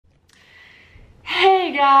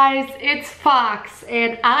guys, it's Fox,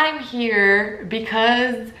 and I'm here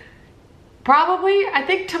because probably, I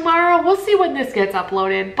think tomorrow, we'll see when this gets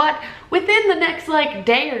uploaded, but within the next like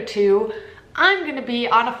day or two, I'm gonna be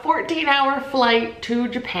on a 14-hour flight to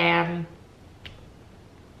Japan.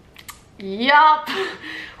 Yup.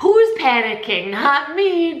 Who's panicking? Not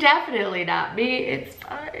me, definitely not me, it's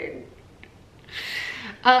fine.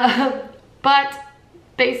 But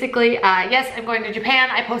basically, yes, I'm going to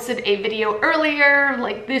Japan. I posted a video earlier,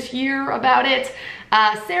 like this year, about it.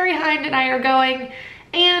 Ceryhind and I are going.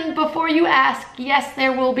 And before you ask, yes,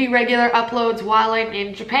 there will be regular uploads while I'm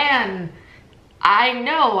in Japan. I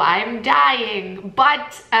know, I'm dying,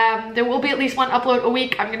 but there will be at least one upload a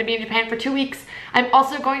week. I'm going to be in Japan for 2 weeks. I'm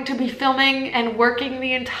also going to be filming and working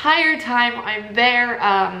the entire time I'm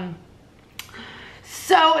there.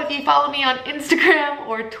 So if you follow me on Instagram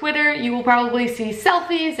or Twitter, you will probably see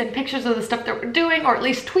selfies and pictures of the stuff that we're doing, or at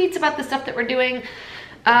least tweets about the stuff that we're doing.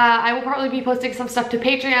 I will probably be posting some stuff to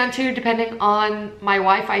Patreon too, depending on my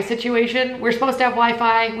Wi-Fi situation. We're supposed to have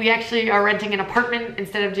Wi-Fi. We actually are renting an apartment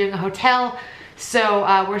instead of doing a hotel. So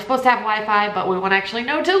we're supposed to have Wi-Fi, but we won't actually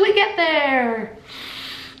know till we get there.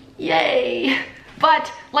 Yay.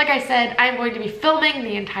 But like I said, I'm going to be filming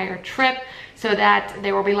the entire trip so that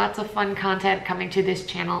there will be lots of fun content coming to this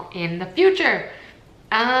channel in the future.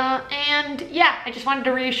 And yeah, I just wanted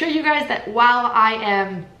to reassure you guys that while I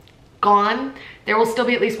am gone, there will still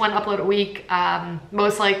be at least one upload a week,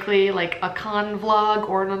 most likely like a con vlog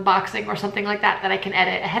or an unboxing or something like that that I can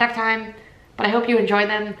edit ahead of time. But I hope you enjoy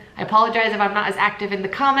them. I apologize if I'm not as active in the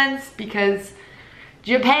comments because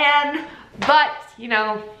Japan, but you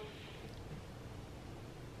know,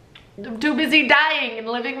 I'm too busy dying and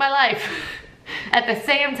living my life at the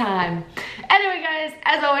same time. Anyway guys,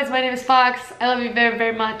 as always, my name is Fox. I love you very,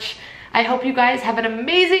 very much. I hope you guys have an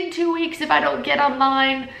amazing 2 weeks if I don't get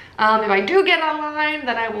online. If I do get online,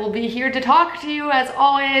 then I will be here to talk to you as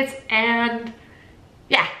always. And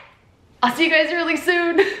yeah, I'll see you guys really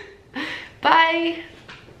soon. Bye.